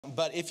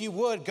But if you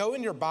would, go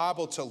in your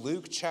Bible to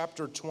Luke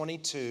chapter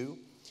 22.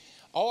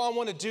 All I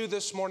want to do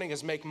this morning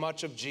is make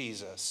much of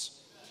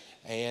Jesus.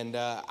 And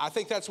I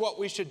think that's what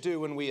we should do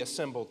when we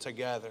assemble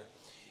together.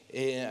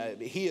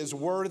 He is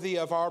worthy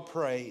of our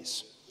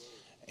praise.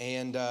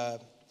 And I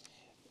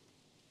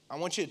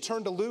want you to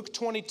turn to Luke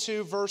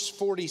 22, verse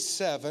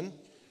 47.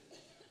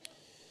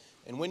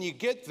 And when you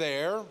get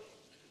there,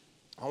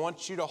 I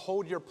want you to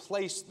hold your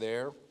place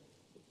there.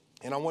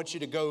 And I want you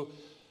to go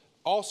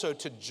also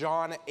to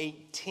John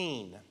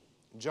 18.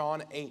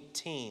 John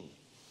 18.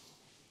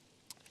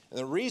 And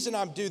the reason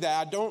I do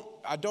that,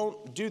 I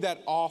don't do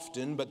that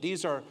often, but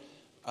these are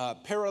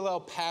parallel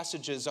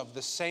passages of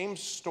the same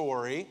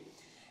story.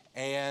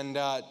 And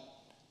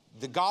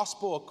the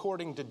gospel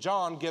according to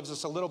John gives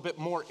us a little bit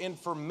more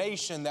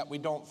information that we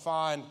don't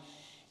find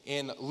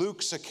in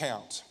Luke's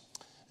account.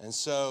 And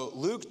so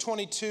Luke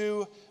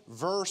 22,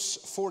 verse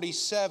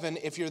 47,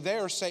 if you're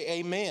there, say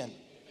amen.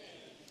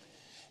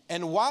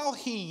 And while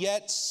he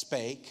yet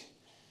spake,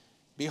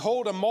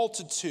 behold, a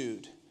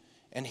multitude,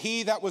 and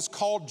he that was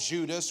called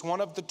Judas, one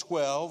of the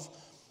 12,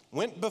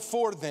 went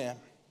before them,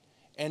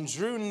 and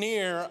drew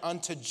near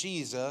unto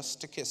Jesus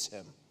to kiss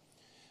him.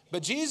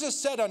 But Jesus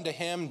said unto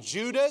him,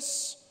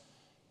 Judas,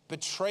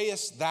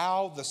 betrayest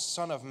thou the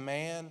Son of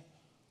Man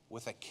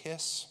with a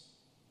kiss?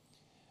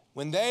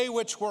 When they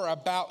which were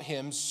about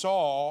him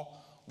saw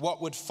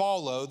what would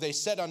follow, they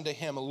said unto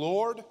him,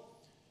 Lord,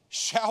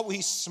 shall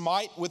we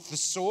smite with the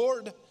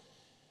sword?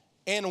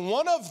 And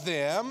one of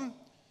them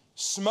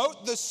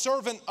smote the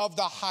servant of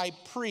the high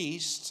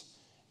priest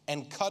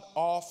and cut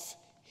off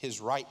his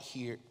right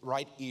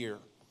ear.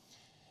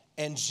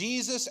 And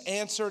Jesus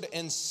answered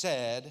and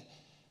said,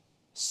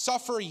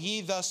 Suffer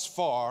ye thus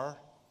far.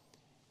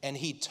 And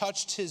he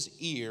touched his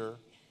ear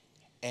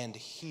and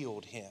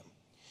healed him.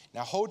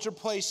 Now hold your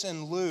place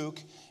in Luke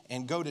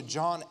and go to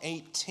John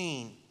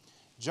 18.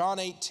 John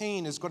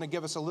 18 is going to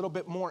give us a little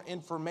bit more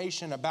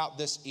information about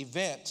this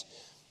event.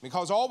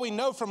 Because all we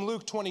know from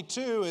Luke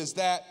 22 is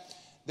that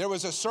there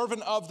was a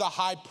servant of the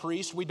high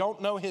priest. We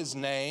don't know his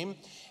name.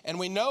 And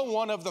we know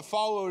one of the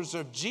followers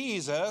of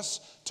Jesus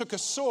took a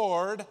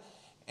sword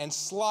and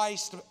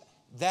sliced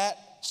that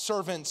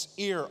servant's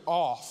ear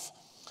off.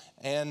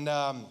 And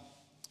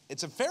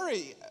it's a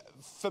very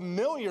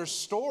familiar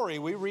story.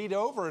 We read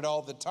over it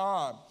all the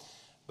time.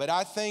 But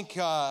I think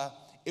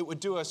it would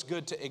do us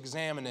good to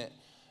examine it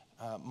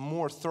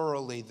more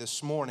thoroughly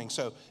this morning.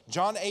 So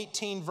John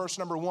 18, verse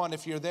number 1,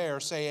 if you're there,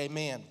 say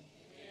amen. Amen.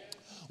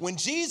 When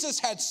Jesus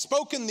had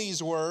spoken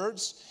these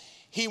words,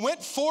 he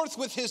went forth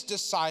with his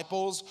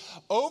disciples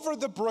over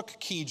the brook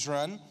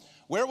Kidron,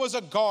 where was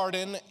a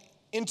garden,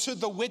 into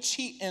the which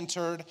he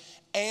entered,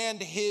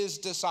 and his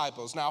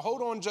disciples. Now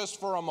hold on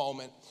just for a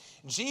moment.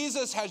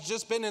 Jesus has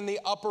just been in the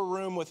upper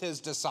room with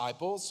his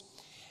disciples.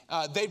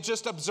 They've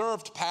just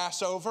observed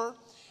Passover.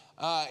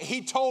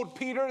 He told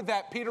Peter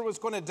that Peter was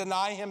going to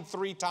deny him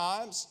 3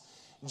 times.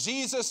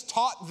 Jesus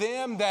taught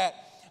them that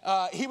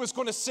he was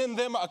going to send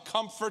them a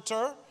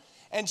comforter.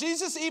 And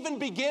Jesus even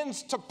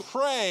begins to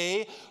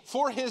pray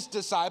for his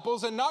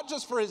disciples, and not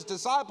just for his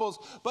disciples,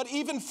 but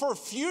even for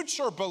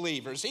future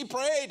believers. He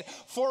prayed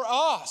for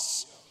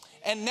us.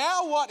 And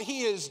now what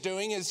he is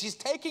doing is he's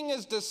taking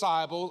his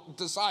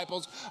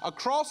disciples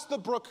across the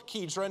brook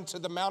Kidron to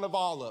the Mount of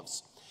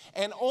Olives.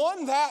 And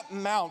on that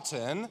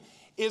mountain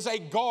is a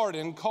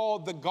garden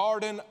called the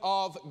Garden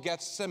of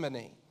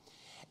Gethsemane.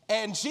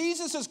 And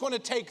Jesus is going to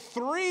take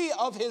 3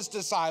 of his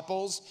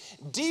disciples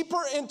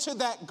deeper into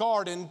that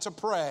garden to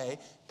pray,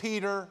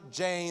 Peter,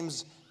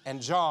 James,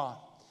 and John.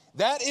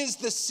 That is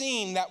the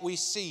scene that we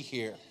see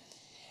here.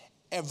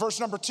 And verse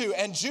number 2,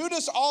 and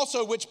Judas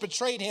also, which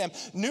betrayed him,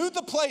 knew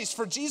the place,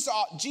 for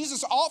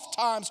Jesus oft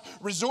times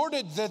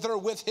resorted thither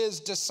with his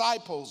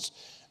disciples.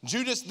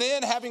 Judas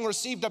then, having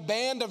received a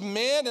band of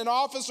men and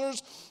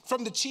officers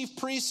from the chief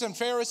priests and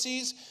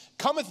Pharisees,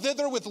 cometh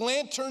thither with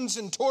lanterns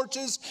and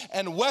torches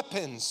and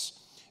weapons.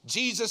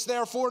 Jesus,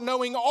 therefore,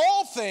 knowing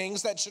all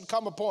things that should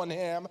come upon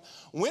him,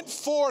 went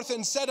forth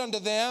and said unto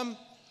them,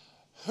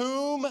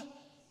 Whom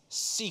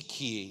seek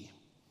ye?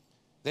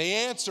 They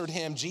answered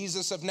him,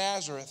 Jesus of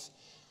Nazareth.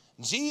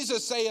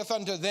 Jesus saith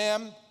unto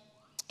them,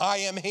 I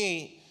am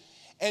he.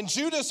 And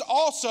Judas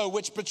also,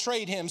 which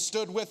betrayed him,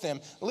 stood with him.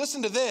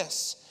 Listen to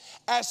this.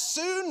 As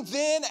soon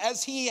then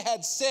as he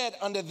had said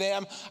unto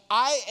them,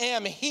 I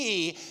am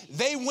he,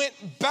 they went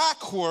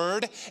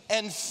backward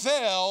and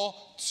fell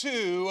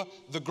to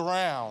the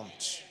ground.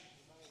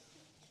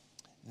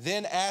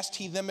 Then asked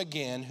he them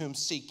again, Whom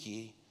seek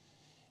ye?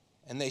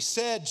 And they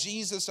said,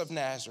 Jesus of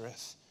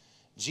Nazareth.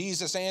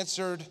 Jesus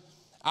answered,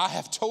 I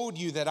have told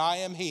you that I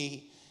am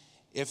he.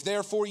 If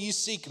therefore ye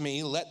seek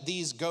me, let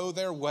these go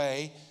their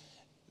way,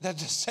 that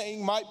the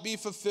saying might be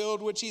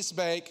fulfilled which he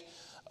spake,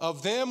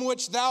 Of them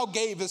which thou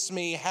gavest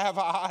me have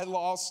I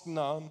lost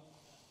none.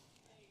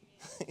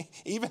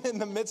 Even in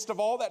the midst of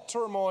all that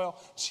turmoil,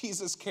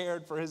 Jesus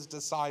cared for his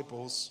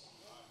disciples.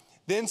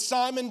 Then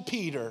Simon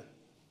Peter,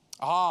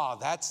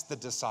 that's the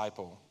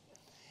disciple,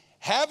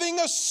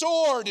 having a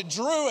sword,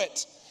 drew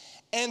it,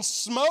 and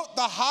smote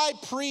the high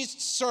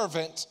priest's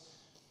servant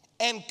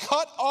and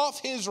cut off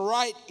his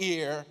right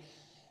ear.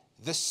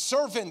 The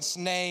servant's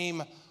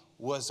name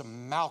was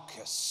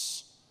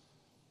Malchus.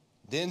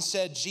 Then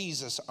said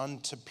Jesus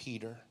unto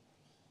Peter,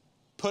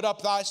 put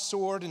up thy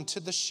sword into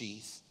the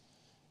sheath.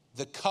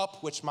 The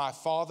cup which my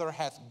Father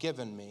hath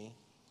given me,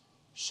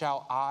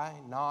 shall I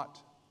not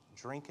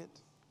drink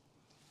it?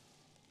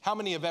 How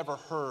many have ever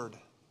heard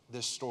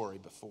this story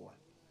before?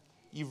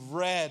 You've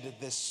read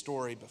this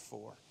story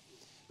before.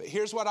 But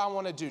here's what I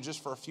want to do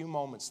just for a few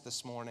moments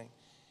this morning,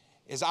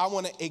 is I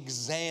want to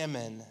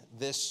examine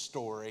this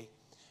story,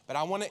 but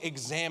I want to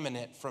examine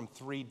it from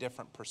three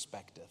different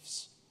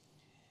perspectives.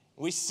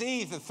 We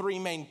see the three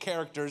main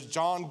characters.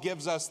 John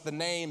gives us the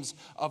names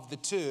of the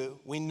two.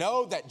 We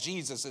know that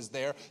Jesus is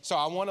there, so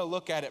I want to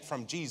look at it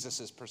from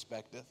Jesus'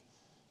 perspective.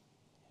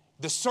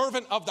 The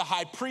servant of the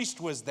high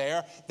priest was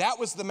there. That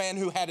was the man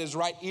who had his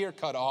right ear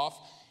cut off.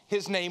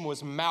 His name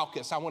was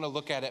Malchus. I want to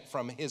look at it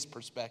from his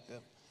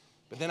perspective.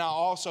 But then I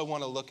also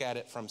want to look at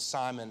it from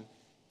Simon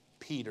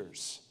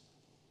Peter's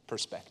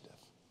perspective.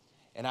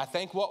 And I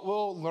think what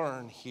we'll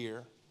learn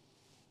here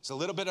is a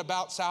little bit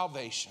about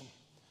salvation,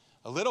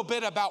 a little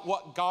bit about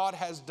what God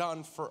has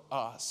done for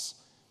us.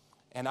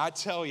 And I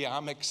tell you,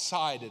 I'm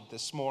excited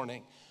this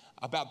morning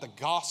about the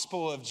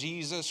gospel of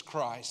Jesus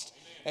Christ.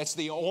 It's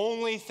the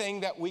only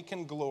thing that we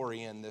can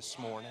glory in this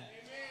morning.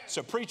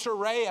 So Preacher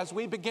Ray, as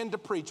we begin to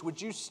preach, would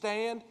you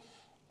stand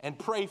and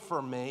pray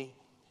for me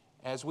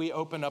as we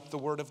open up the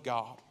Word of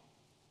God?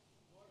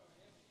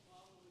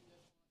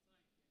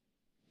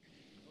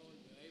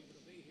 Lord, we're able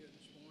to be here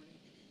this morning.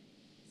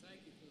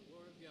 Thank you for the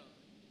Word of God.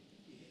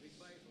 We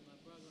pray for my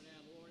brother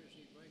now, Lord, as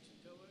he breaks it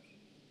to us.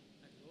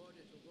 And Lord,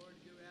 that the Word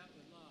go out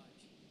with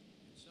lodge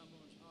in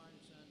someone's heart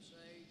that's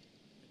unsaved,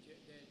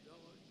 that go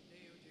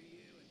near to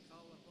you and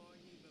call upon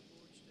you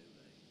before it's too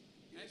late.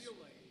 Have your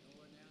way,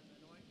 Lord, now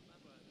and anoint my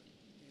brother.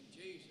 In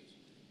Jesus'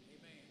 name,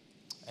 amen.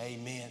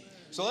 Amen.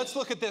 So let's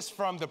look at this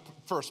from the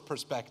first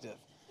perspective.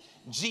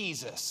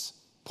 Jesus.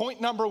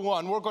 Point number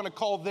one, we're going to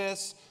call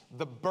this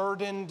the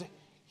burdened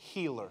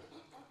healer.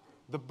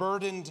 The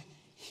burdened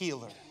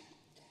healer.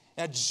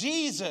 Now,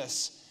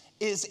 Jesus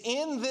is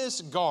in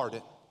this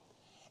garden,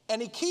 and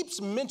he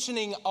keeps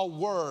mentioning a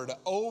word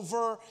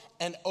over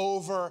and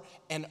over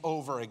and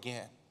over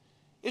again.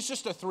 It's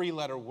just a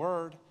three-letter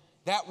word.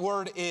 That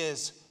word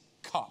is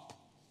cup.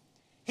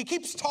 He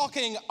keeps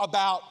talking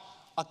about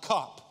a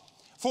cup.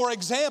 For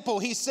example,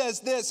 he says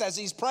this as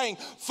he's praying,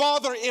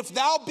 Father, if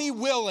thou be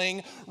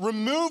willing,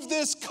 remove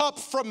this cup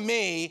from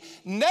me.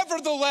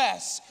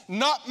 Nevertheless,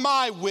 not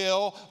my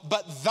will,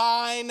 but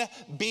thine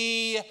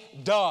be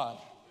done.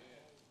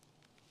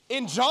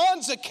 In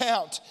John's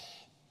account,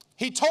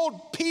 he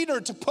told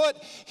Peter to put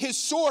his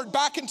sword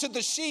back into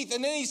the sheath.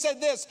 And then he said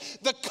this,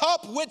 the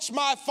cup which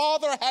my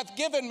Father hath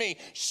given me,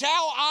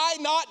 shall I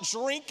not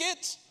drink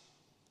it?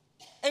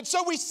 And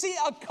so we see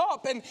a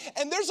cup, and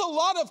there's a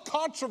lot of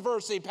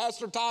controversy,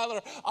 Pastor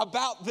Tyler,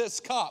 about this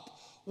cup.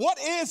 What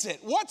is it?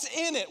 What's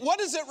in it? What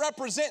does it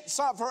represent?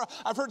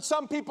 I've heard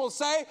some people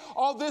say,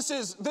 oh, this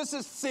is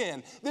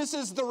sin. This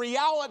is the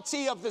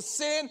reality of the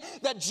sin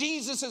that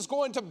Jesus is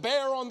going to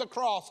bear on the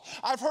cross.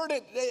 I've heard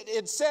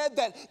it said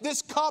that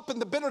this cup and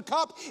the bitter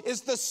cup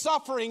is the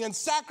suffering and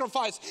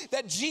sacrifice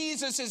that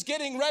Jesus is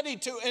getting ready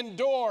to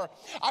endure.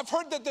 I've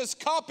heard that this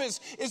cup is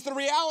the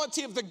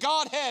reality of the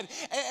Godhead,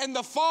 and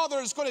the Father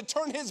is going to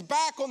turn his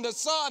back on the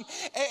Son,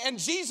 and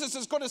Jesus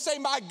is going to say,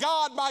 my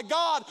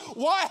God,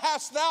 why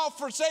hast thou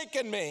forsaken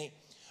me?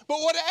 But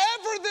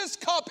whatever this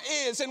cup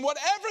is and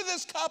whatever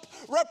this cup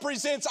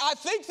represents, I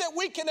think that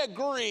we can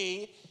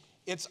agree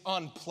it's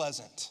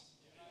unpleasant.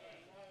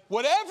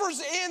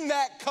 Whatever's in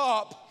that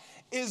cup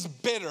is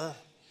bitter.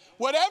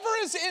 Whatever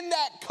is in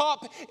that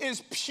cup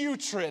is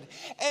putrid.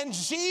 And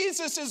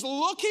Jesus is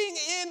looking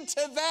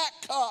into that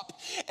cup,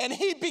 and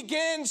he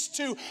begins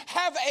to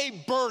have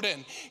a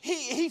burden.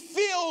 He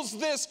feels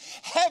this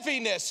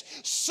heaviness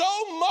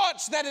so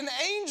much that an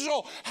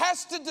angel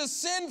has to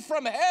descend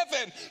from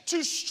heaven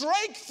to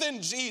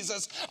strengthen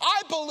Jesus,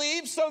 I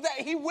believe, so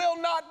that he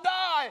will not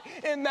die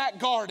in that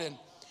garden.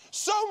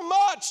 So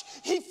much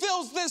he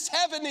feels this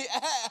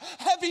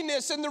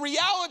heaviness and the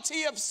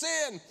reality of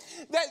sin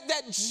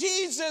that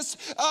Jesus,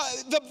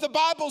 the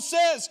Bible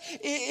says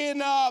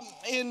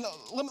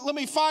let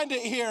me find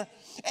it here.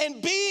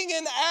 And being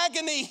in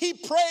agony, he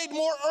prayed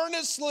more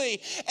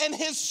earnestly, and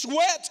his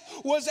sweat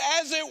was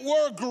as it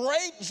were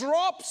great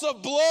drops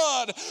of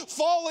blood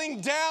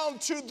falling down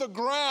to the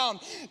ground.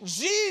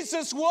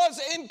 Jesus was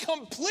in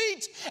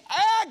complete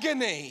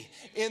agony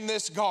in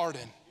this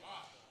garden.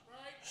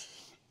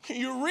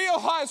 You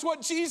realize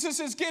what Jesus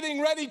is getting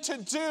ready to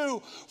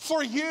do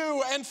for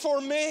you and for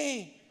me.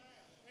 Amen.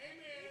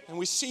 And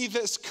we see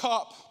this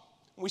cup.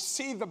 We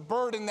see the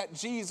burden that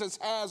Jesus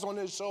has on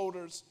his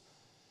shoulders.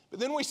 But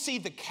then we see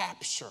the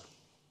capture.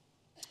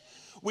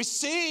 We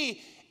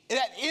see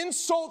that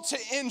insult to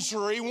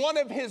injury, one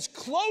of his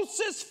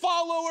closest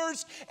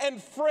followers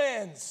and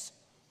friends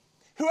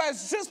who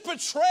has just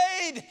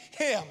betrayed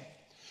him,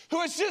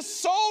 who has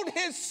just sold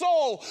his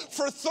soul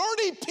for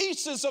 30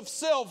 pieces of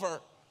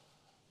silver,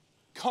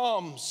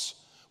 comes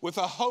with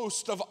a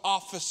host of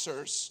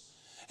officers.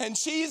 And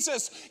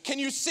Jesus, can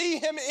you see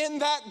him in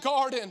that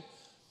garden?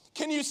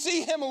 Can you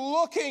see him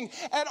looking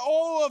at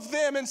all of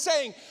them and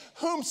saying,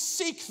 "Whom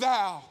seek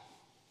thou?"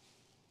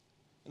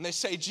 And they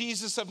say,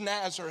 "Jesus of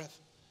Nazareth."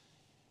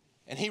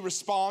 And he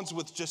responds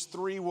with just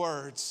 3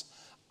 words,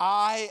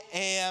 "I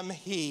am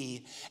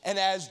he." And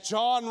as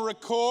John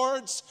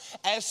records,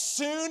 as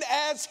soon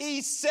as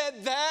he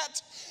said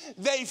that,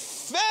 they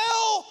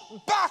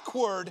fell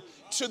backward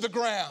to the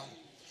ground.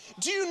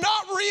 Do you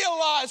not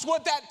realize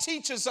what that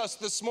teaches us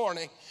this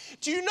morning?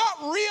 Do you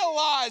not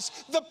realize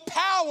the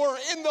power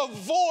in the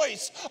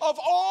voice of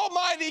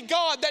Almighty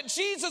God, that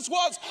Jesus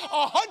was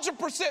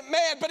 100%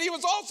 man, but he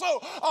was also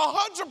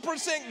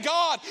 100%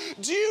 God?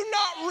 Do you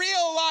not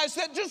realize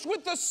that just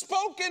with the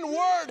spoken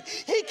word,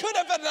 he could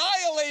have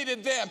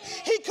annihilated them?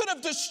 He could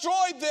have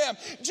destroyed them.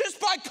 Just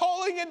by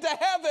calling into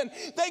heaven,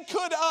 they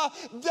could,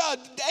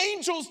 the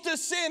angels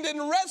descend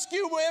and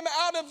rescue him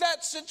out of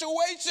that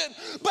situation.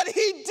 But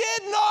he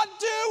did not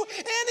do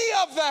any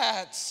of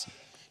that.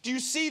 Do you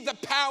see the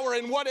power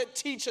in what it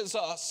teaches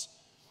us?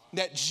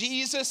 That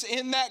Jesus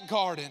in that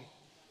garden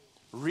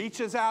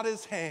reaches out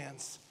his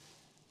hands.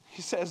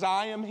 He says,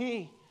 "I am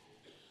he."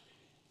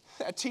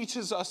 That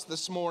teaches us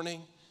this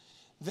morning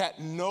that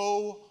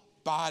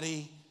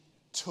nobody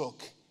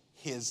took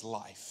his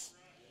life.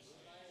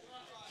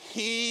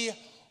 He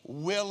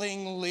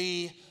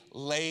willingly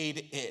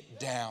laid it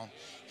down.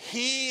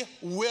 He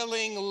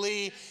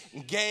willingly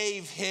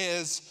gave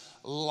his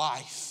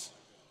life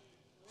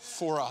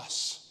for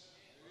us.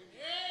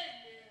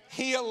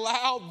 He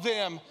allowed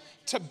them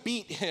to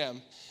beat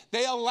him.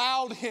 He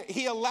allowed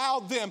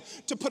them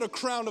to put a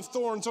crown of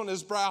thorns on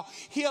his brow.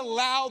 He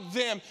allowed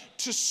them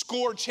to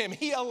scourge him.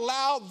 He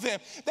allowed them.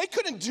 They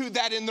couldn't do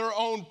that in their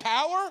own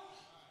power.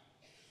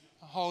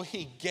 Oh,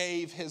 he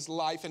gave his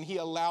life and he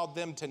allowed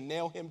them to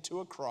nail him to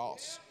a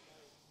cross.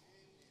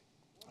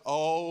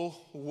 Oh,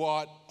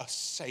 what a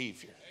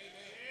Savior.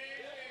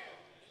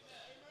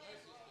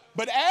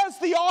 But as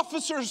the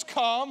officers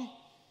come,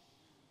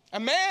 a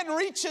man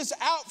reaches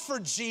out for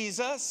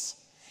Jesus,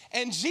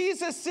 and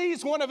Jesus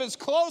sees one of his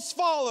close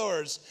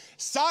followers,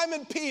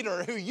 Simon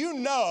Peter, who you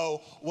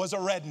know was a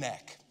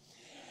redneck.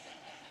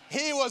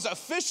 He was a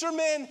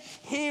fisherman.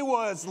 He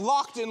was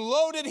locked and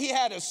loaded. He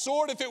had a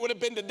sword. If it would have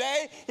been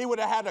today, he would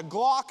have had a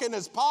Glock in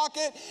his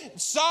pocket.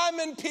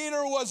 Simon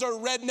Peter was a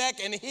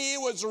redneck, and he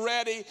was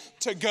ready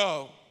to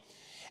go.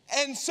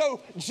 And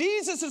so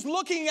Jesus is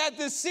looking at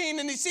this scene,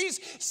 and he sees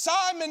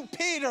Simon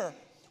Peter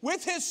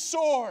with his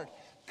sword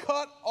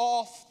cut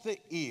off the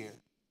ear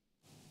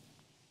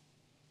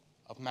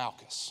of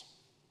Malchus.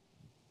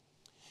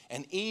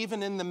 And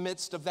even in the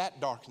midst of that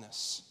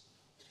darkness,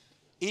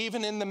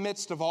 even in the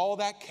midst of all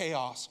that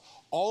chaos,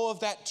 all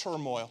of that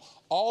turmoil,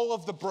 all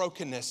of the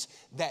brokenness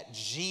that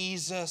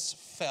Jesus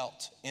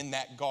felt in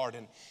that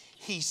garden,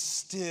 he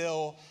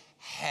still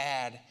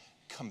had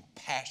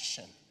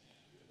compassion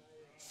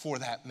for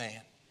that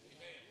man.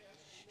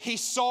 He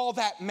saw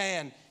that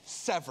man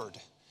severed.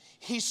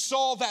 He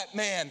saw that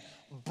man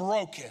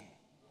broken.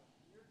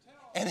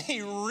 And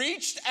he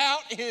reached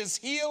out his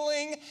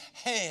healing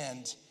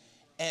hand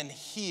and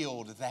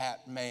healed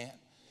that man.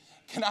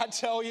 Can I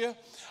tell you,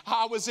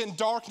 I was in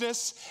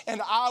darkness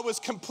and I was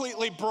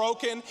completely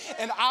broken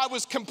and I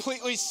was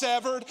completely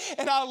severed.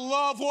 And I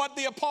love what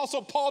the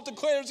Apostle Paul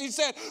declares. He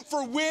said,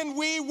 "For when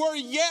we were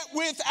yet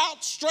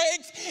without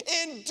strength,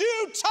 in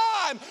due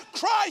time,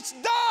 Christ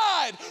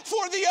died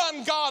for the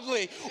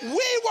ungodly."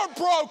 We were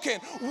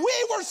broken.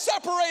 We were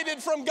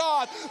separated from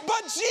God.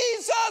 But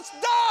Jesus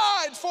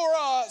died for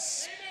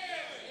us.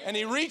 And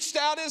he reached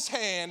out his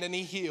hand and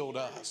he healed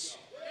us.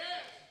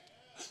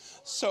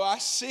 So I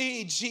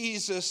see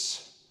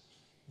Jesus,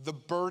 the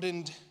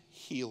burdened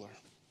healer.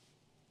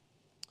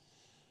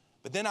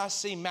 But then I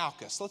see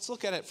Malchus. Let's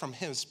look at it from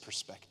his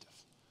perspective.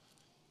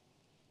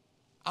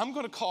 I'm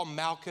going to call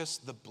Malchus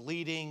the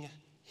bleeding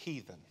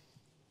heathen.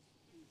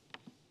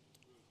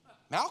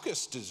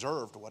 Malchus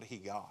deserved what he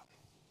got.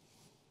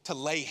 To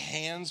lay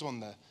hands on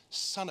the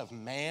Son of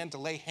Man, to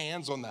lay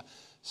hands on the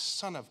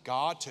Son of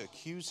God, to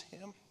accuse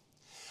him.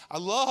 I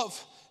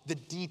love the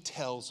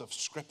details of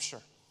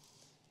Scripture.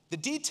 The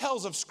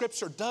details of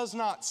Scripture does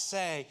not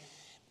say,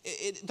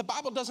 the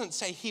Bible doesn't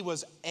say he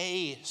was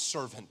a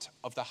servant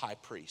of the high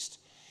priest.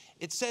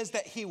 It says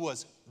that he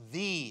was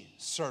the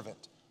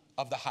servant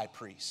of the high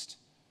priest.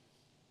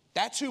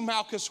 That's who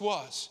Malchus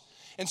was.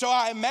 And so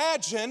I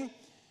imagine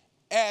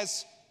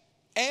as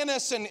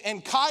Annas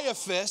and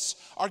Caiaphas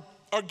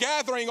are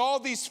gathering all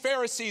these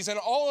Pharisees and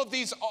all of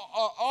these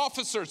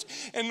officers,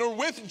 and they're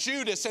with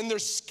Judas and they're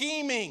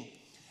scheming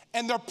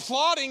and they're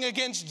plotting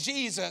against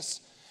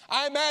Jesus.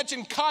 I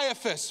imagine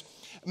Caiaphas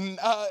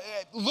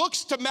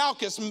looks to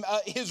Malchus,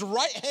 his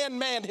right-hand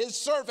man, his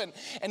servant,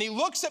 and he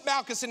looks at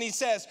Malchus and he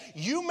says,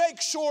 "You make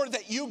sure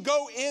that you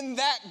go in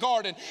that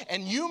garden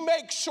and you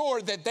make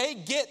sure that they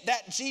get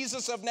that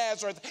Jesus of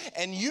Nazareth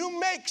and you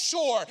make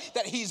sure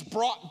that he's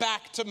brought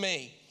back to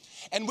me."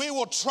 And we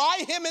will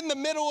try him in the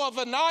middle of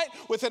a night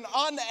with an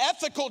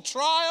unethical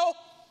trial.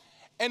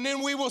 And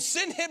then we will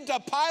send him to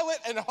Pilate,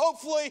 and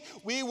hopefully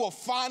we will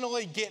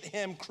finally get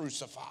him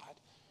crucified.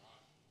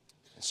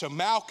 And so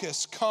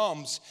Malchus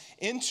comes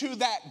into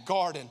that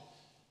garden,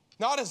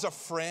 not as a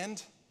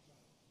friend,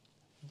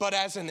 but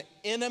as an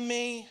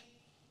enemy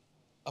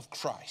of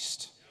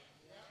Christ,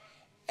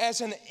 as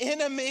an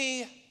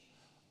enemy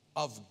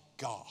of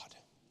God.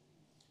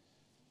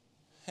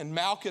 And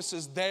Malchus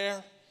is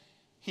there.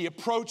 He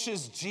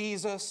approaches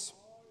Jesus,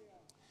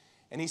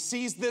 and he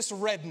sees this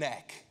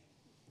redneck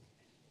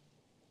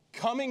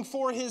coming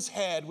for his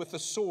head with a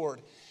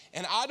sword.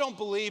 And I don't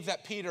believe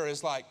that Peter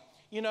is like,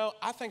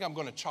 I think I'm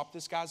going to chop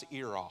this guy's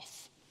ear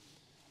off.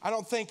 I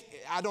don't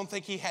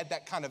think he had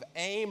that kind of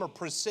aim or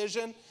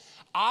precision.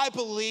 I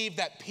believe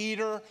that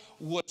Peter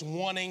was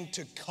wanting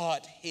to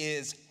cut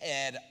his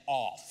head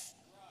off.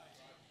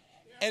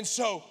 And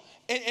so,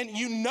 and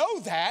you know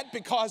that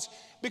because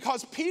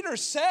Peter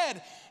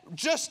said,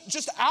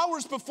 just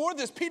hours before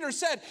this, Peter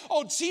said,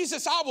 oh,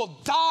 Jesus, I will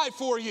die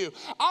for you.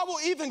 I will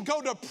even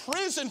go to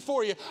prison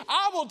for you.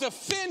 I will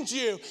defend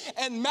you.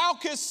 And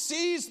Malchus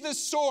sees this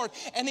sword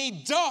and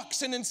he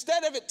ducks, and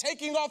instead of it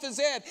taking off his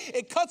head,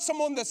 it cuts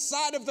him on the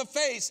side of the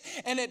face,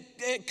 and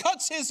it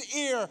cuts his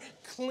ear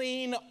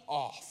clean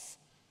off.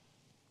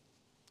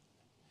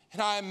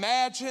 And I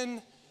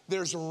imagine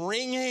there's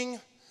ringing.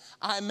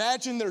 I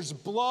imagine there's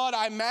blood,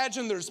 I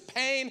imagine there's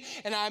pain,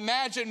 and I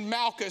imagine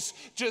Malchus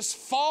just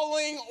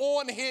falling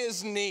on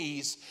his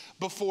knees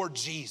before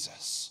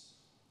Jesus.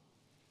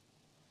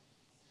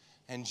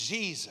 And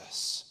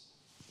Jesus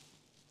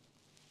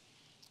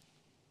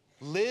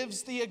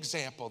lives the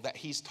example that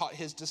he's taught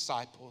his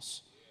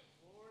disciples.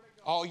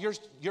 Oh,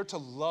 you're to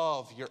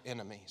love your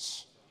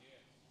enemies.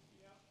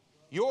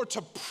 You're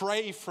to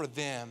pray for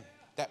them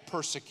that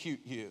persecute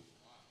you.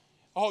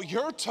 Oh,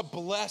 you're to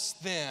bless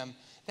them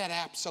that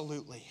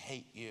absolutely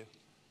hate you.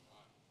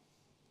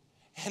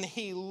 And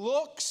he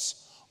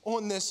looks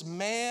on this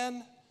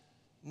man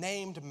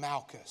named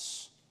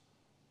Malchus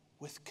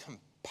with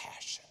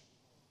compassion.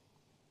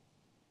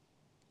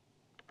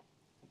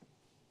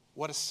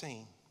 What a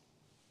scene.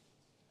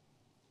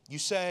 You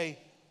say,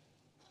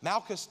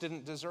 Malchus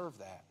didn't deserve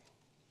that.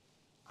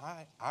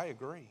 I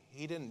agree.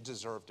 He didn't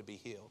deserve to be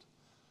healed.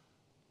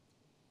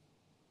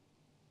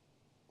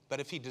 But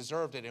if he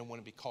deserved it, it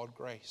wouldn't be called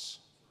grace.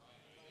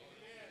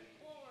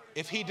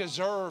 If he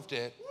deserved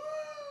it,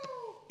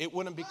 it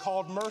wouldn't be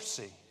called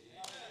mercy.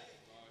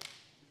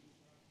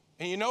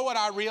 And you know what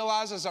I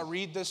realize as I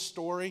read this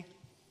story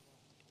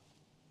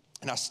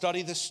and I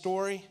study this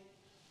story?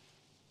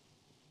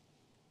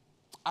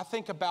 I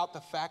think about the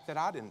fact that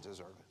I didn't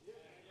deserve it.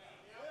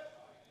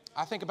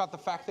 I think about the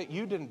fact that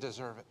you didn't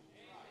deserve it.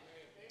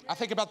 I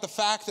think about the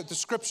fact that the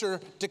scripture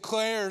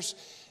declares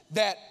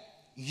that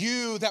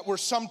you that were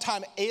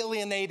sometime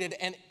alienated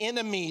and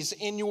enemies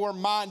in your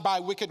mind by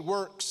wicked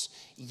works,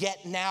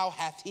 yet now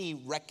hath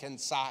he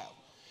reconciled.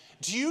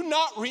 Do you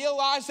not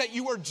realize that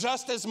you were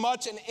just as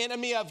much an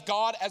enemy of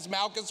God as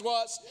Malchus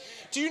was?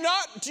 Do you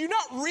not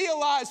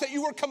realize that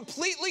you were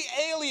completely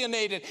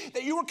alienated,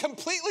 that you were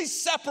completely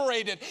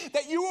separated,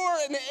 that you were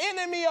an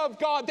enemy of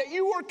God, that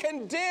you were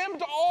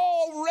condemned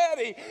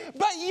already?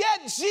 But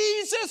yet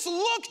Jesus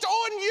looked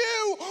on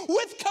you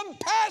with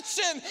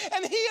compassion,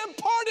 and he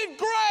imparted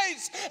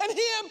grace, and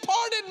he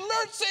imparted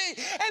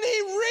mercy, and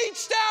he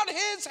reached out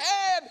his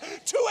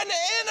hand to an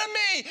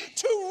enemy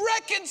to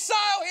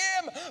reconcile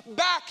him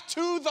back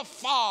to the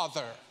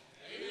Father.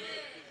 Amen.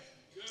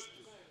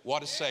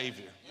 What a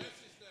Savior.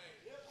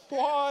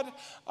 What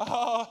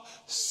a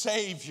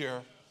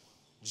Savior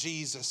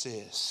Jesus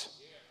is.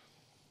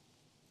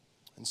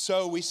 And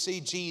so we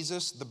see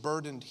Jesus, the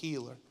burdened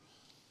healer.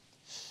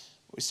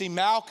 We see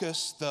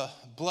Malchus, the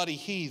bloody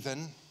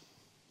heathen.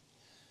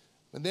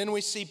 And then we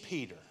see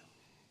Peter,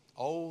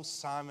 old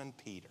Simon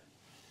Peter.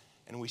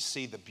 And we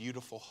see the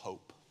beautiful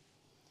hope.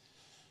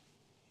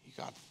 You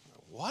got,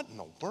 what in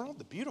the world?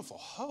 The beautiful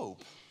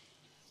hope.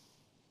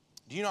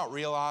 Do you not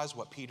realize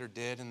what Peter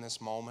did in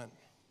this moment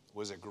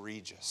was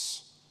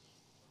egregious?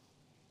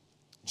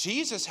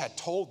 Jesus had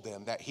told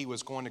them that he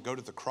was going to go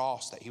to the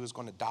cross, that he was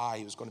going to die,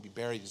 he was going to be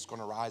buried, he was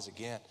going to rise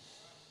again.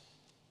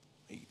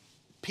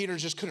 Peter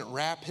just couldn't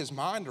wrap his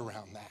mind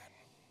around that.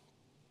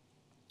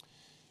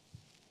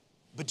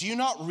 But do you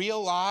not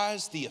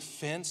realize the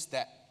offense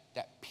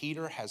that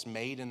Peter has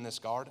made in this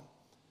garden?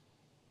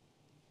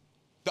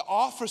 The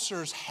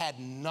officers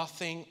had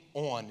nothing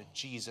on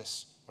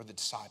Jesus or the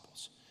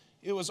disciples.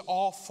 It was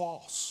all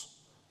false.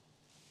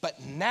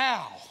 But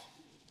now,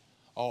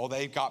 oh,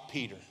 they've got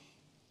Peter.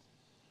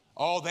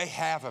 Oh, they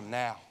have him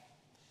now.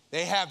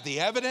 They have the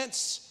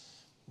evidence.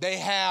 They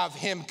have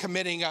him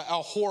committing a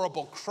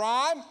horrible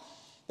crime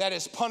that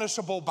is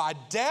punishable by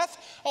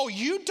death. Oh,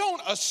 you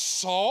don't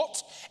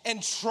assault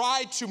and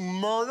try to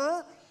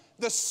murder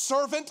the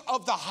servant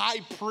of the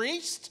high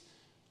priest.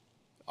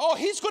 Oh,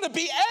 he's going to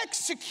be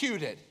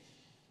executed.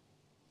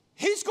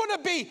 He's going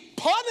to be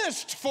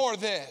punished for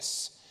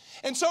this.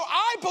 And so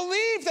I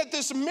believe that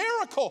this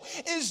miracle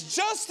is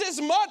just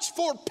as much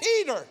for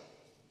Peter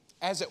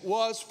as it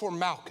was for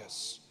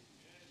Malchus.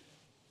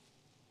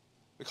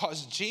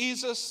 Because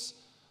Jesus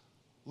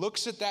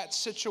looks at that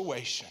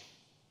situation,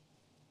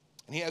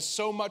 and he has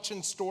so much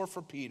in store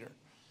for Peter.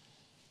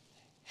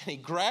 And he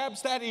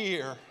grabs that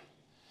ear,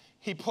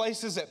 he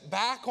places it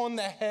back on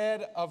the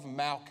head of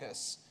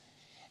Malchus,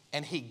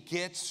 and he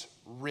gets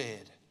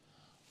rid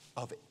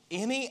of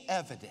any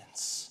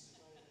evidence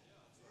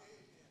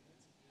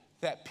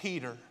that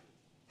Peter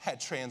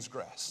had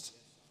transgressed.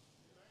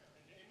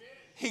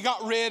 He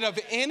got rid of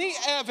any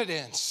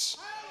evidence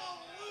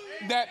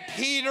that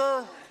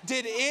Peter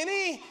did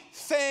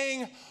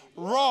anything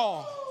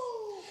wrong.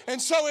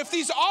 And so if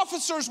these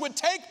officers would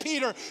take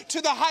Peter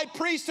to the high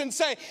priest and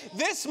say,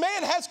 this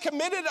man has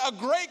committed a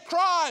great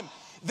crime.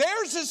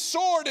 There's his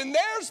sword and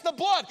there's the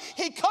blood.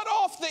 He cut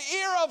off the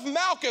ear of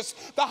Malchus.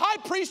 The high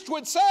priest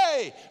would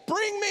say,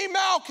 bring me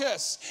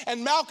Malchus.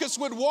 And Malchus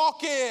would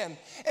walk in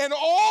and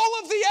all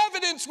of the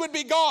evidence would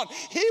be gone.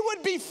 He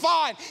would be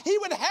fine. He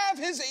would have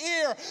his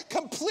ear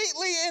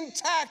completely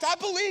intact. I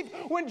believe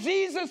when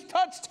Jesus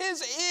touched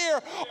his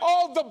ear,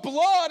 all the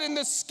blood and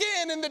the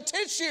skin and the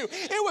tissue,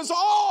 it was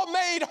all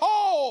made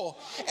whole.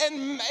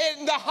 And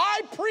the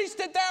high priest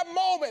at that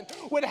moment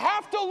would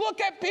have to look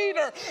at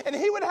Peter and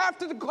he would have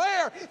to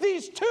declare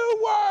these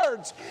two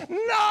words,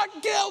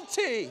 not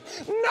guilty,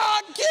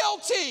 not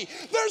guilty.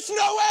 There's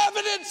no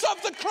evidence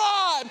of the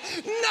crime,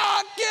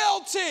 not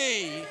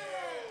guilty.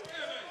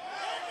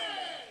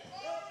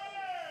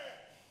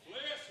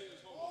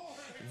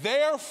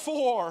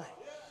 Therefore,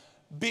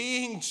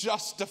 being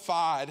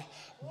justified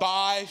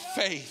by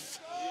faith,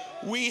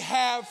 we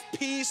have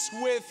peace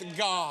with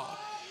God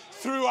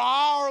through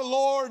our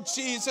Lord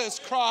Jesus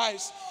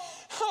Christ.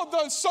 Oh,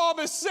 the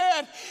psalmist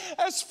said,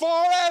 as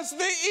far as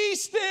the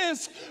east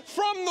is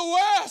from the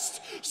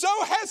west, so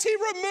has he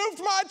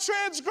removed my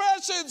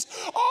transgressions.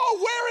 Oh,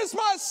 where is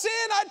my sin?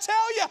 I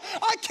tell you,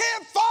 I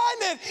can't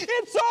find it.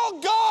 It's all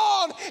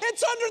gone.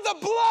 It's under the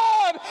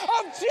blood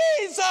of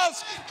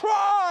Jesus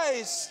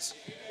Christ.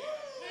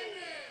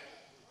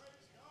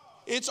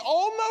 It's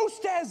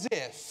almost as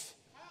if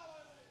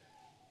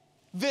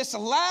this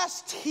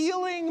last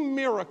healing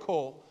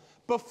miracle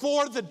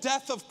before the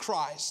death of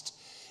Christ,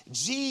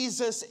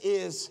 Jesus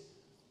is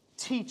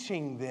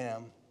teaching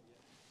them,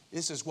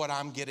 this is what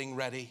I'm getting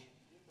ready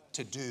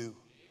to do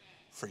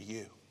for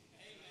you.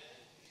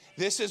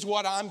 This is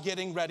what I'm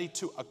getting ready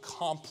to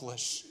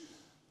accomplish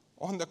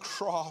on the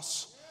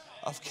cross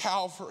of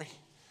Calvary.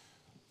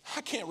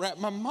 I can't wrap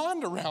my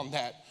mind around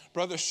that,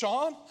 Brother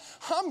Sean.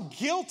 I'm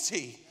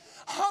guilty.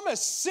 I'm a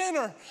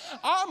sinner.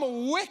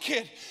 I'm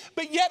wicked.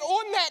 But yet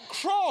on that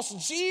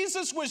cross,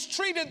 Jesus was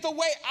treated the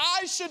way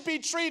I should be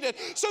treated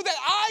so that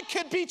I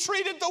could be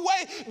treated the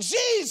way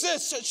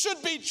Jesus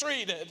should be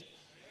treated.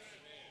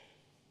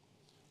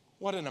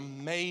 What an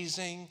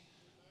amazing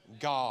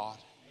God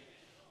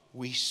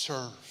we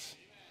serve.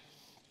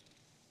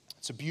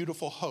 It's a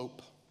beautiful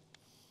hope.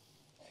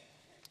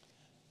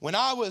 When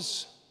I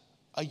was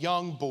a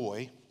young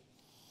boy,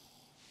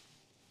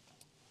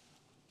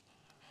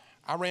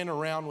 I ran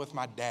around with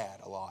my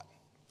dad a lot.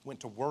 Went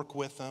to work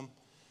with him,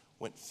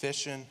 went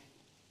fishing,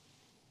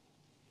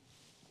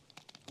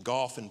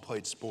 golf, and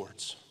played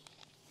sports.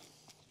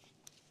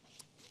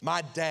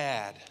 My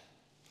dad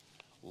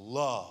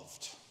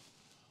loved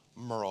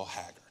Merle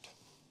Haggard.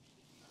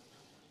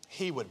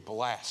 He would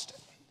blast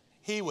it.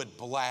 He would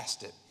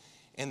blast it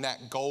in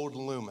that gold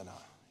lumina.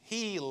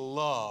 He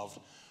loved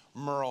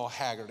Merle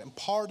Haggard. And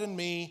pardon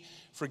me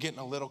for getting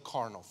a little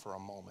carnal for a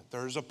moment.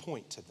 There's a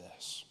point to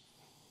this.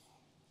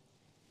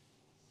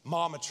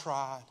 Mama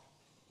tried.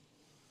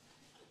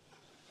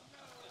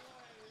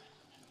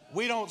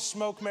 We don't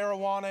smoke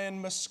marijuana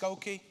in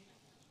Muskogee.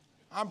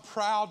 I'm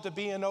proud to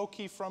be an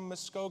Okie from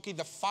Muskogee,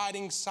 the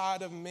fighting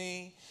side of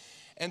me,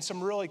 and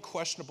some really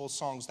questionable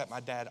songs that my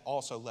dad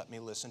also let me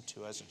listen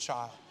to as a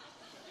child.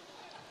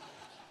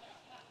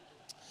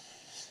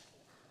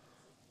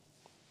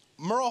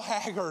 Merle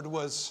Haggard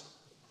was,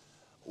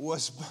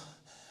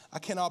 I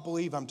cannot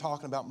believe I'm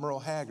talking about Merle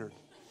Haggard.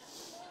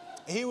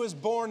 He was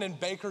born in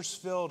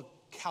Bakersfield,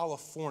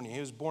 California. He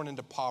was born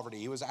into poverty.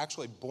 He was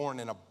actually born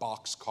in a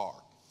boxcar.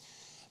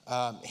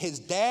 His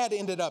dad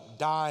ended up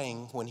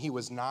dying when he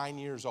was 9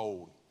 years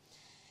old.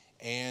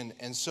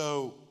 And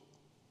so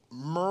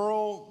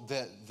Merle,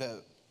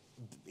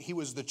 he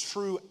was the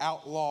true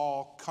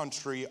outlaw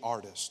country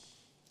artist.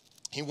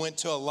 He turned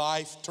to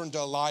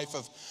a life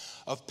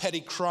of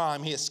petty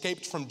crime. He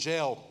escaped from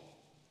jail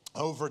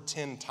over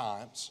 10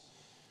 times.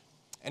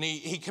 And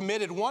he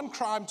committed one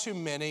crime too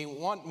many.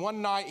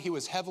 One night he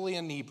was heavily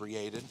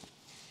inebriated.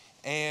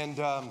 And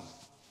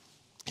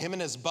him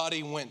and his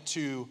buddy went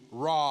to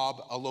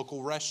rob a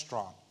local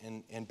restaurant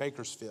in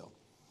Bakersfield.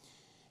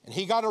 And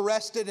he got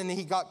arrested and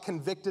he got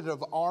convicted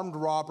of armed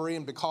robbery.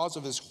 And because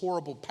of his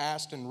horrible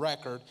past and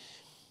record,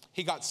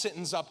 he got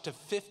sentenced up to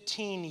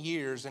 15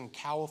 years in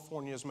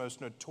California's most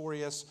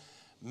notorious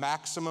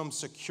maximum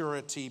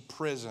security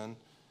prison,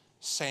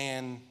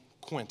 San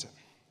Quentin.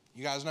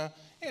 You guys know?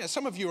 Yeah,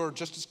 some of you are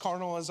just as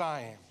carnal as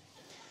I am.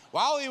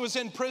 While he was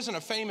in prison,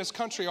 a famous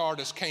country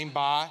artist came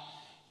by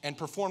and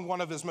performed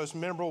one of his most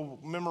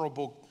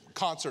memorable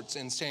concerts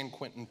in San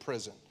Quentin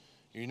prison.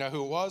 You know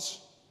who it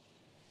was?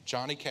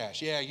 Johnny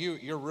Cash. Yeah,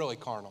 you're really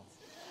carnal.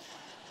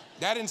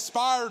 That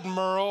inspired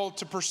Merle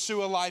to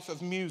pursue a life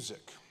of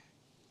music.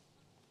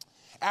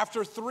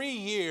 After 3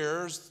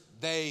 years,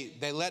 they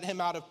let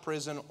him out of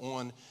prison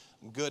on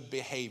good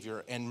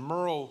behavior, and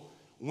Merle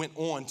went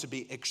on to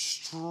be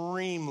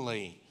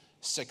extremely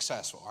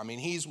successful. I mean,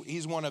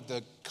 he's one of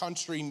the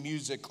country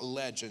music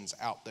legends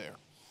out there.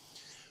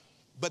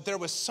 But there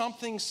was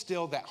something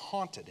still that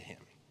haunted him.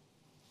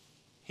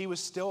 He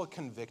was still a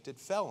convicted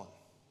felon.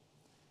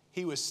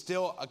 He was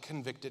still a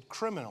convicted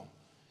criminal.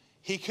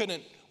 He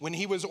couldn't, when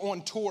he was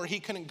on tour, he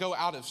couldn't go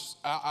out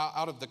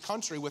of the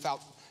country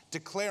without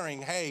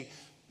declaring, hey,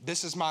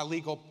 this is my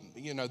legal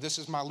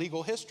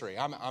history.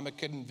 I'm a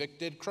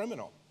convicted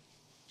criminal.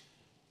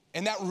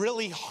 And that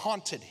really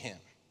haunted him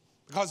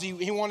because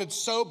he wanted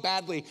so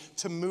badly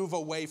to move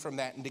away from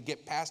that and to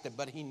get past it,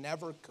 but he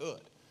never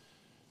could.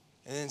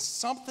 And then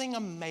something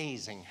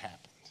amazing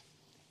happened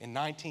in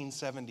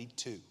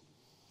 1972.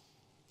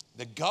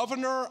 The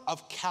governor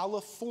of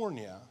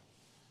California,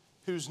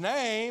 whose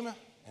name,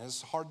 and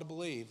it's hard to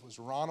believe, was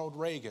Ronald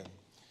Reagan.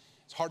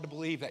 It's hard to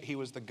believe that he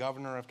was the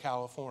governor of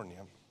California.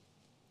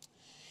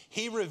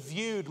 He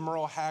reviewed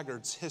Merle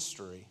Haggard's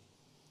history,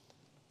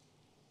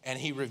 and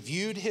he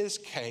reviewed his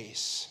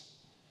case.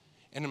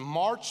 And on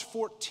March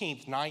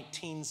 14th,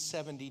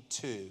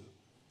 1972,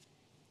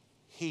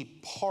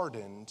 he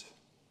pardoned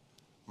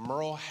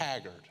Merle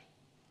Haggard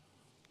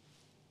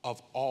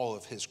of all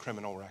of his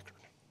criminal record.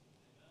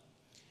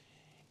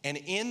 And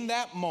in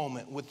that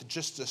moment, with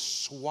just a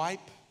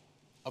swipe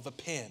of a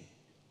pen,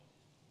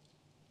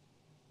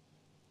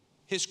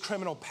 his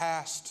criminal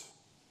past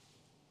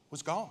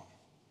was gone.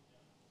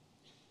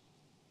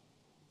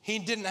 He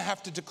didn't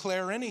have to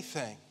declare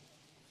anything.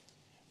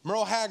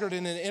 Merle Haggard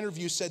in an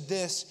interview said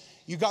this: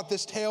 you got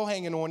this tail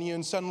hanging on you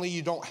and suddenly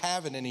you don't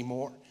have it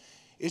anymore.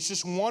 It's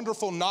just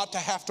wonderful not to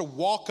have to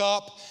walk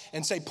up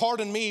and say,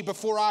 pardon me,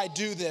 before I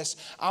do this,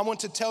 I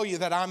want to tell you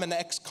that I'm an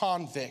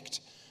ex-convict.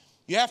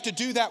 You have to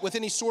do that with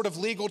any sort of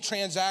legal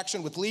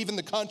transaction, with leaving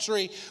the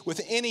country,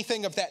 with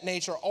anything of that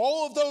nature.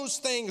 All of those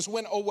things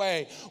went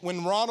away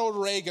when Ronald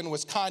Reagan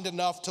was kind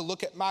enough to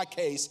look at my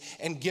case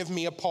and give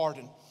me a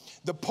pardon.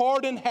 The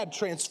pardon had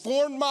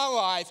transformed my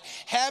life.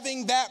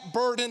 Having that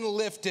burden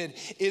lifted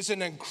is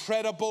an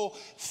incredible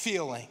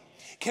feeling.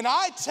 Can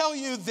I tell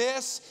you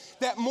this?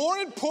 That more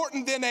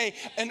important than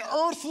an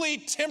earthly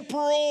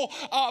temporal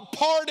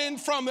pardon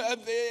from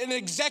an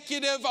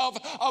executive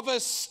of a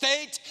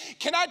state,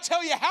 can I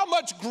tell you how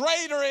much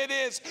greater it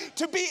is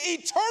to be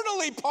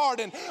eternally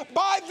pardoned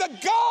by the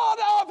God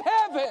of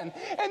heaven,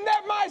 and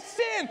that my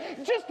sin,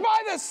 just by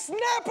the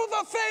snap of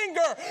a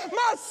finger,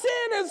 my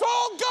sin is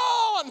all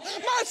gone.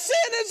 My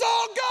sin is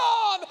all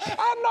gone.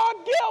 I'm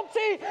not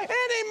guilty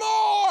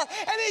anymore.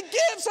 And he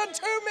gives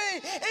unto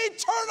me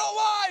eternal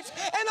life,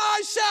 and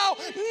I shall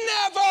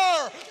never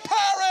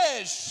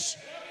perish.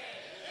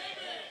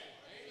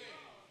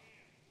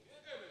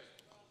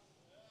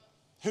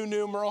 Who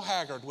knew Merle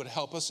Haggard would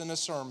help us in a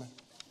sermon?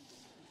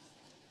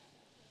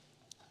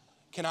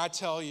 Can I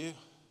tell you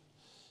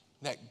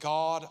that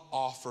God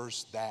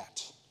offers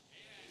that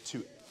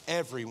to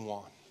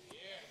everyone?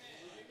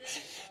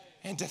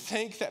 And to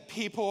think that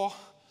people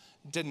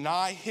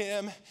deny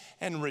him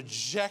and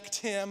reject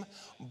him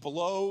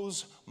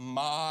blows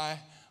my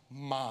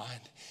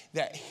mind.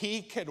 That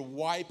he could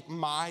wipe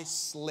my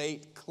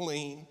slate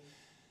clean.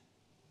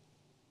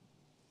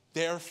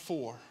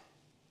 Therefore,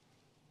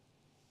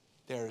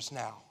 there is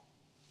now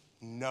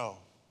no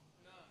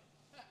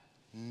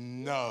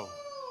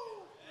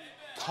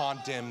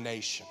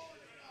condemnation.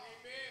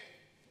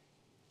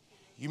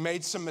 You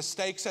made some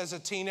mistakes as a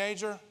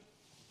teenager.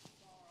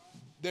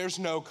 There's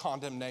no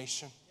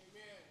condemnation.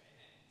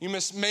 You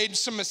made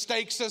some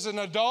mistakes as an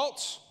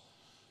adult.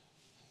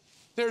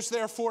 There's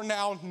therefore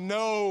now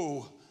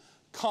no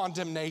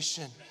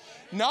condemnation.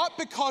 Not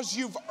because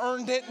you've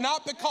earned it,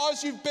 not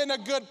because you've been a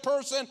good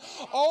person,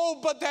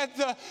 but that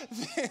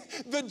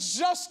the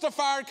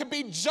justifier can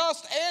be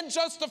just and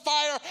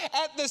justifier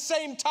at the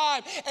same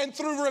time. And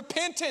through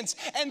repentance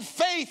and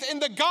faith in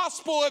the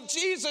gospel of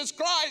Jesus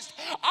Christ,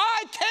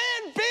 I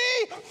can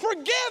be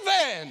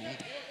forgiven.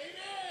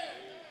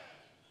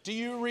 Do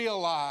you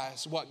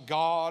realize what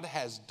God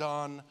has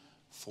done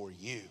for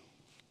you?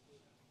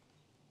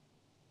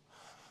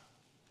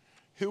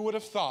 Who would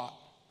have thought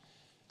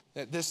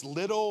that this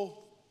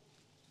little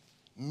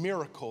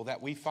miracle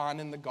that we find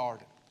in the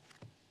garden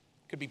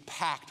could be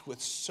packed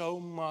with so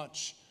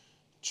much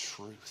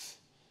truth?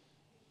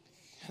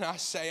 And I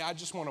say, I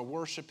just want to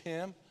worship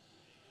him.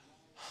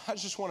 I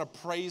just want to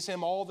praise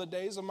him all the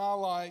days of my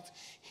life.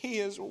 He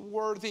is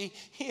worthy.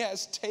 He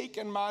has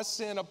taken my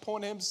sin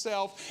upon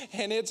himself,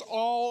 and it's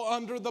all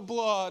under the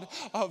blood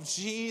of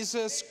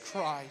Jesus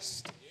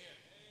Christ.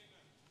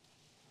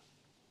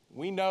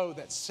 We know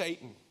that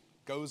Satan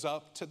goes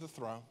up to the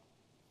throne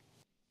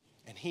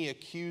and he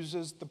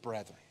accuses the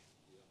brethren.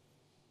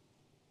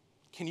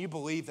 Can you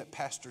believe that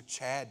Pastor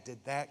Chad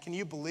did that? Can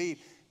you believe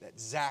that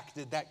Zach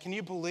did that? Can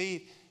you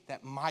believe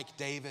that Mike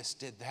Davis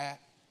did that?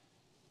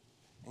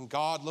 And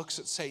God looks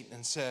at Satan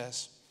and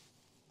says,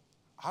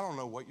 I don't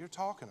know what you're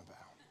talking about.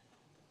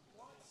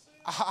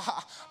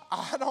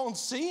 I don't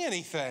see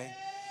anything.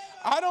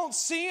 I don't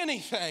see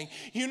anything.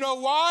 You know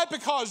why?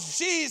 Because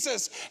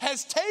Jesus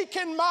has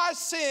taken my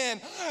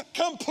sin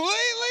completely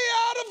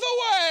out of the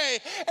way,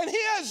 and he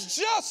has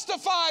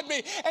justified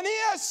me, and he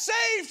has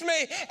saved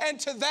me. And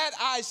to that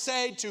I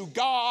say, to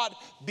God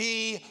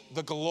be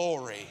the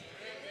glory.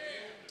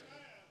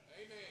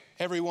 Amen.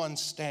 Everyone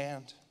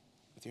stand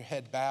with your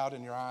head bowed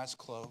and your eyes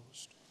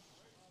closed.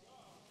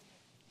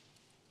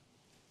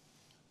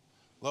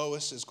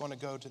 Lois is going to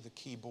go to the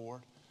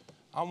keyboard.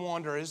 I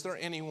wonder, is there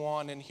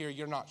anyone in here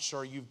you're not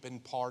sure you've been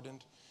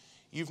pardoned?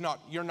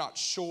 You're not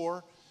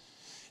sure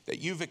that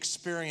you've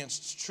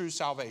experienced true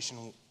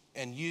salvation.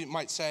 And you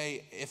might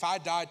say, if I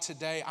died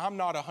today, I'm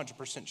not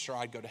 100% sure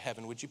I'd go to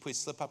heaven. Would you please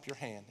slip up your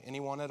hand?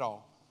 Anyone at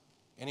all?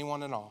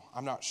 Anyone at all?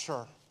 I'm not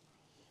sure.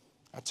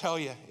 I tell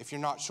you, if you're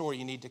not sure,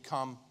 you need to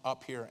come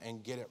up here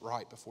and get it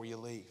right before you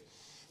leave.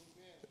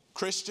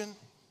 Christian,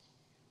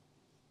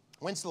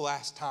 when's the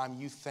last time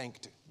you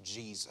thanked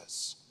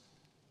Jesus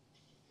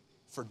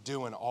for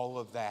doing all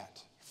of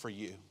that for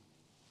you?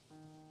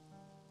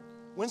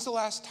 When's the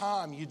last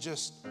time you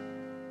just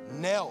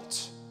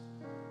knelt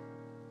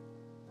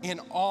in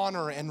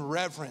honor and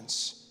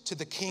reverence to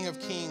the King of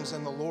Kings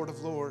and the Lord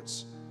of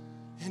Lords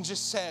and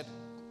just said,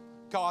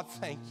 God,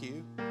 thank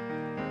you.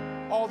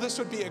 Oh, this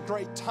would be a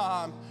great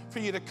time for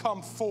you to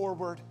come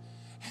forward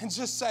and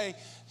just say,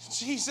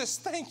 Jesus,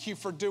 thank you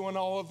for doing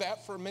all of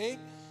that for me.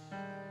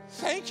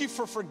 Thank you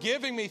for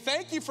forgiving me.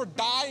 Thank you for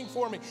dying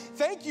for me.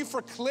 Thank you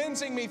for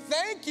cleansing me.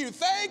 Thank you,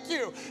 thank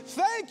you,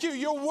 thank you.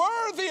 You're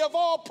worthy of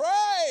all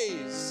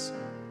praise.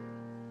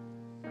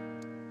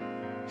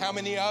 How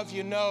many of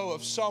you know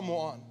of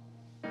someone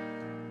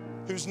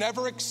who's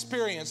never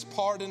experienced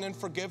pardon and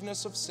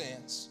forgiveness of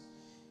sins?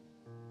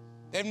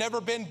 They've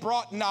never been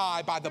brought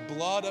nigh by the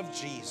blood of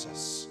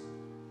Jesus.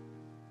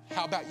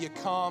 How about you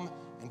come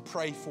and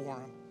pray for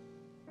them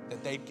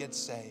that they'd get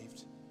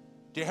saved?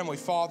 Dear Heavenly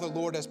Father,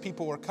 Lord, as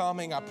people are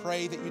coming, I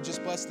pray that you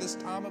just bless this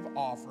time of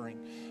offering,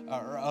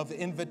 or of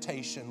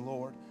invitation,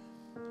 Lord.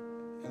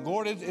 And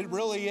Lord, it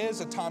really is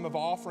a time of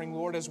offering,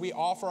 Lord, as we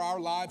offer our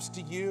lives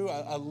to you,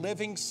 a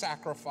living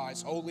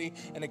sacrifice, holy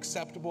and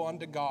acceptable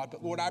unto God.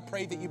 But Lord, I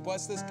pray that you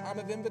bless this time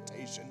of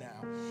invitation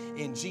now.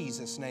 In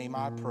Jesus' name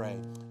I pray.